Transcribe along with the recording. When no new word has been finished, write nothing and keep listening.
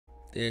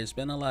There's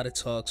been a lot of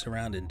talk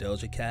surrounding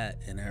Doja Cat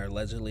and her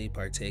allegedly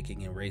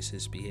partaking in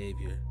racist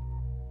behavior.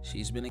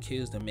 She's been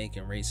accused of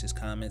making racist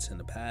comments in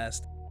the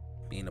past,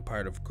 being a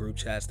part of group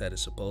chats that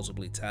is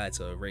supposedly tied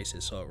to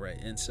racist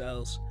alt-right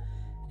incels,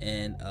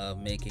 and of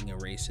making a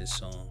racist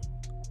song.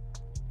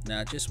 Now,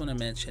 I just want to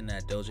mention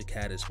that Doja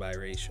Cat is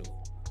biracial.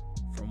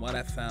 From what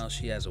I found,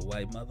 she has a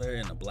white mother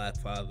and a black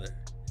father,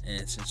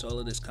 and since all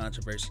of this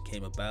controversy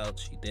came about,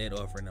 she did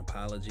offer an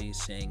apology,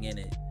 saying in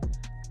it,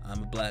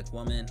 "I'm a black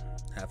woman,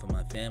 half of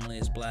my family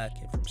is black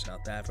and from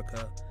South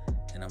Africa,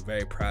 and I'm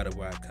very proud of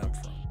where I come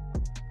from."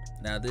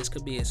 Now, this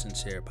could be a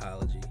sincere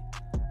apology,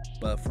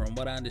 but from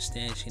what I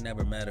understand, she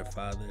never met her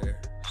father,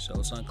 so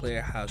it's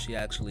unclear how she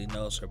actually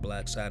knows her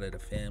black side of the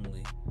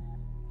family.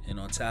 And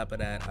on top of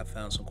that, I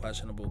found some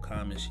questionable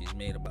comments she's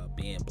made about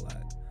being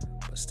black,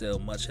 but still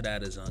much of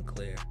that is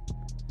unclear.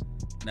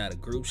 Now, the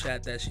group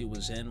chat that she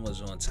was in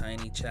was on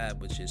Tiny Chat,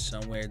 which is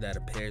somewhere that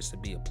appears to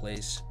be a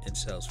place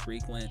incels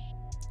frequent.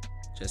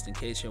 Just in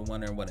case you're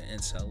wondering what an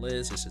incel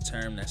is, it's a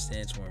term that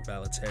stands for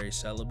involuntary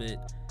celibate.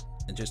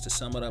 And just to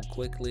sum it up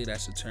quickly,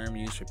 that's a term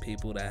used for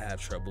people that have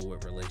trouble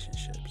with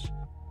relationships.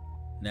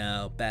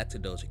 Now, back to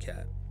Doja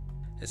Cat.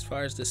 As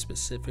far as the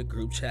specific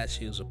group chat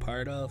she was a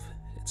part of,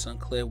 it's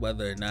unclear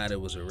whether or not it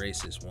was a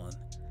racist one.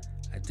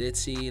 I did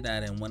see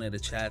that in one of the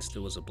chats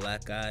there was a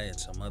black guy and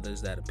some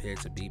others that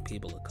appeared to be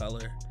people of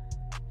color,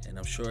 and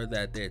I'm sure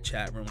that there are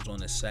chat rooms on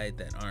the site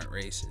that aren't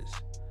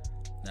racist.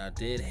 Now, I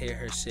did hear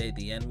her say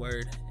the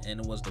N-word, and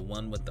it was the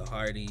one with the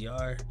hard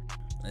ER,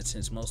 and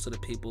since most of the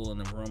people in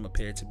the room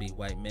appear to be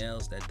white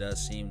males, that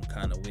does seem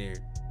kind of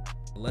weird.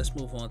 But let's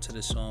move on to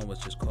the song,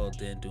 which is called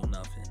Dindu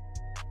Nuffin.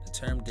 The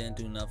term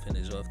Dindu Nuffin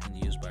is often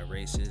used by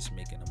racists,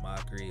 making a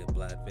mockery of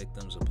black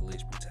victims of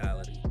police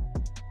brutality.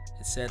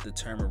 It's said the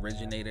term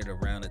originated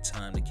around the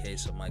time the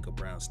case of Michael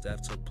Brown's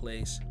death took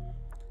place,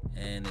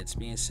 and it's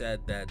being said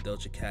that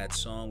Doja Cat's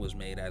song was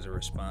made as a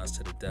response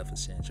to the death of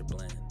Sandra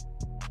Bland.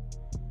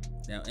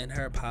 Now, in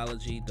her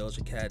apology,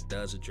 Doja Cat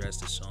does address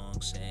the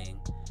song, saying,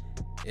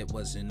 "It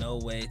was in no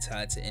way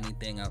tied to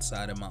anything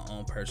outside of my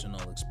own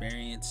personal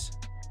experience.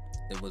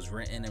 It was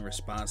written in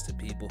response to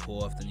people who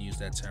often use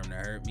that term to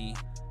hurt me.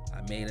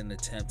 I made an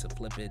attempt to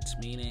flip its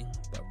meaning,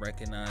 but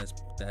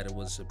recognized that it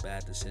was a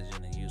bad decision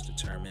to use the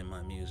term in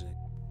my music."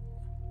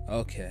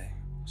 Okay,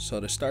 so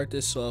to start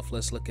this off,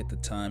 let's look at the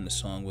time the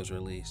song was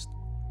released.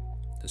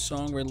 The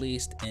song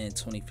released in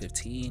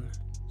 2015.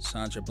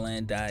 Sandra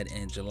Bland died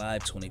in July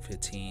of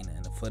 2015,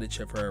 and the footage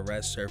of her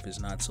arrest surfaced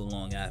not too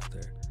long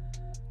after.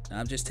 Now,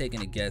 I'm just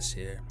taking a guess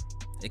here.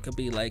 It could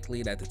be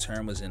likely that the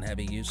term was in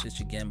heavy usage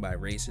again by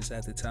racists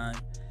at the time,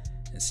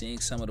 and seeing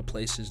some of the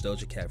places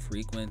Doja Cat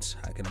frequents,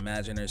 I can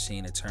imagine her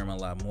seeing the term a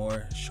lot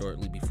more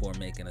shortly before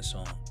making a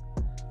song.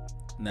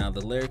 Now, the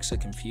lyrics are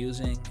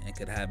confusing and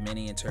could have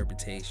many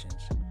interpretations.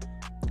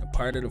 A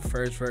part of the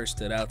first verse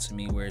stood out to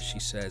me where she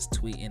says,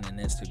 "Tweeting and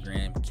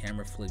Instagram,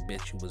 camera flick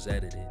bitch, you was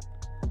edited."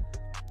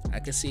 I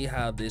can see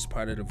how this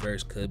part of the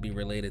verse could be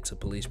related to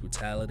police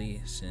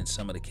brutality, since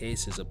some of the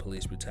cases of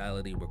police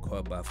brutality were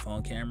caught by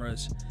phone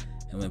cameras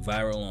and went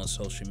viral on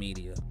social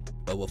media.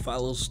 But what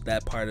follows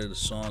that part of the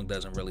song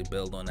doesn't really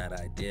build on that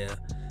idea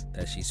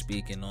that she's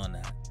speaking on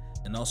that.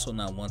 And also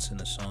not once in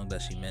the song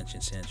does she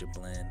mention Sandra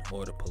Bland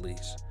or the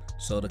police.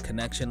 So the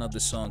connection of the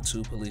song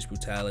to police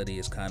brutality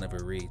is kind of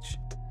a reach.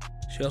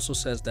 She also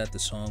says that the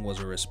song was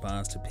a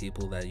response to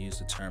people that used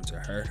the term to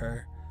hurt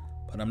her,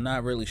 but I'm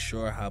not really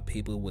sure how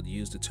people would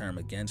use the term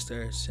against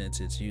her since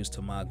it's used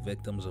to mock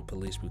victims of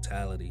police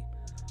brutality,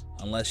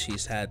 unless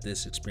she's had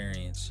this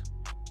experience.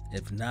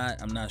 If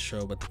not, I'm not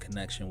sure what the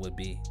connection would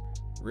be.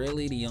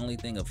 Really, the only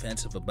thing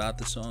offensive about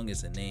the song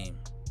is the name.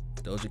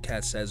 Doja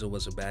Cat says it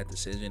was a bad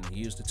decision to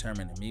use the term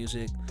in the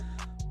music,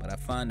 but I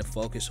find the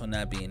focus on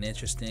that being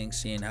interesting,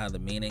 seeing how the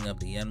meaning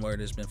of the N-word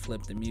has been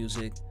flipped in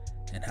music,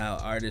 and how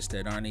artists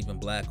that aren't even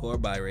black or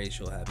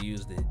biracial have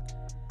used it,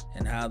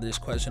 and how there's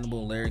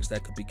questionable lyrics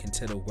that could be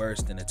considered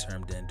worse than the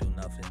term Dindu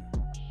Nuffin.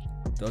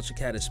 Doja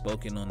Cat has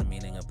spoken on the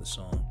meaning of the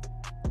song.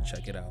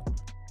 Check it out.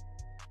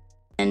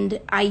 And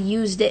I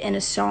used it in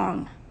a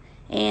song,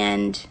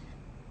 and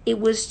it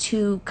was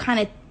to kind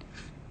of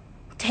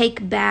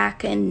take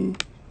back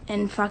and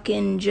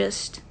fucking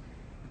just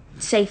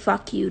say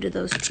fuck you to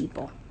those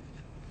people.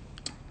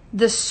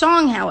 The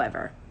song,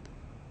 however,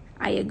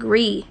 I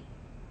agree,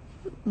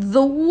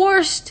 the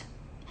worst,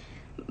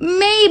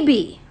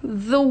 maybe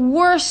the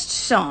worst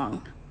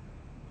song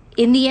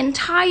in the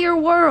entire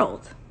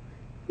world.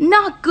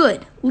 Not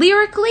good.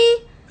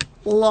 Lyrically,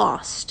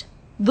 lost.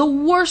 The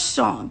worst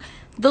song.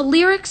 The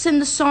lyrics in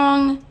the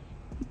song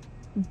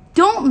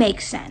don't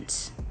make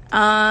sense.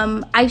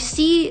 I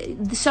see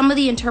some of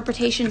the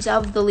interpretations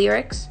of the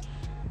lyrics.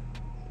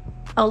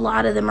 A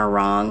lot of them are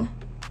wrong.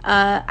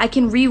 I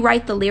can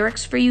rewrite the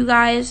lyrics for you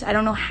guys. I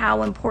don't know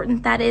how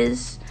important that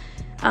is.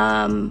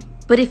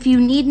 But if you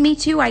need me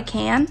to, I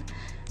can.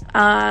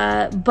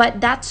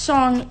 But that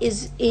song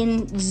is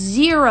in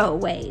zero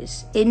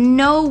ways, in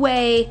no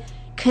way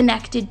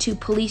connected to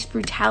police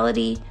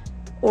brutality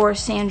or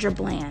Sandra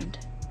Bland.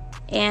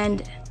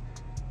 And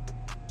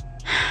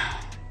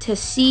to to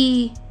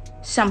see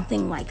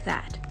something like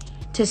that,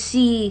 to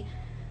see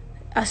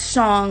a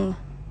song,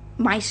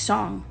 my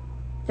song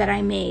that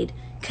I made,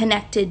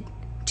 connected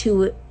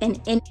to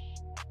an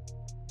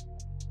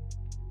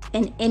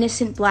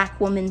innocent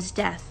black woman's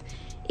death,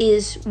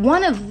 is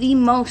one of the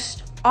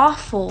most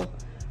awful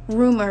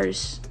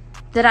rumors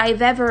that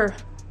I've ever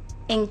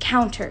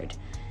encountered.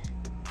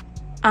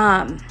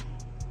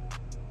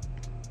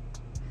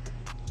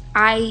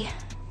 I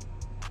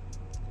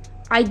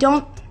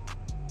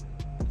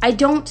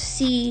don't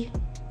see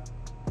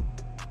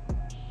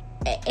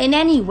in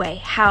any way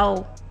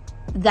how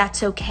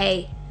that's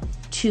okay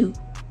to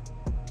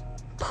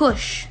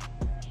push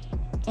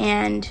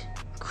and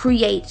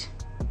create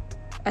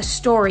a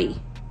story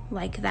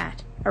like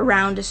that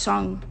around the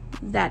song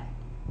that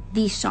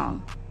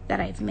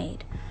I've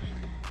made.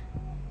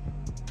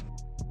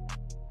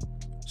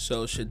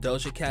 So should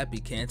Doja Cat be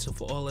canceled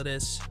for all of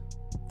this?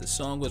 The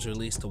song was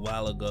released a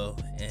while ago,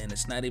 and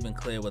it's not even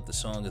clear what the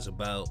song is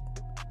about.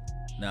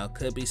 Now, it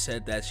could be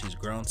said that she's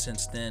grown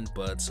since then,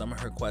 but some of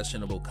her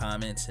questionable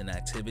comments and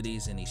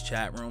activities in these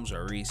chat rooms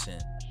are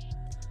recent.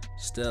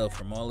 Still,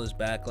 from all this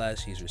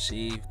backlash she's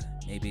received,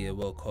 maybe it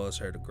will cause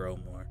her to grow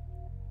more.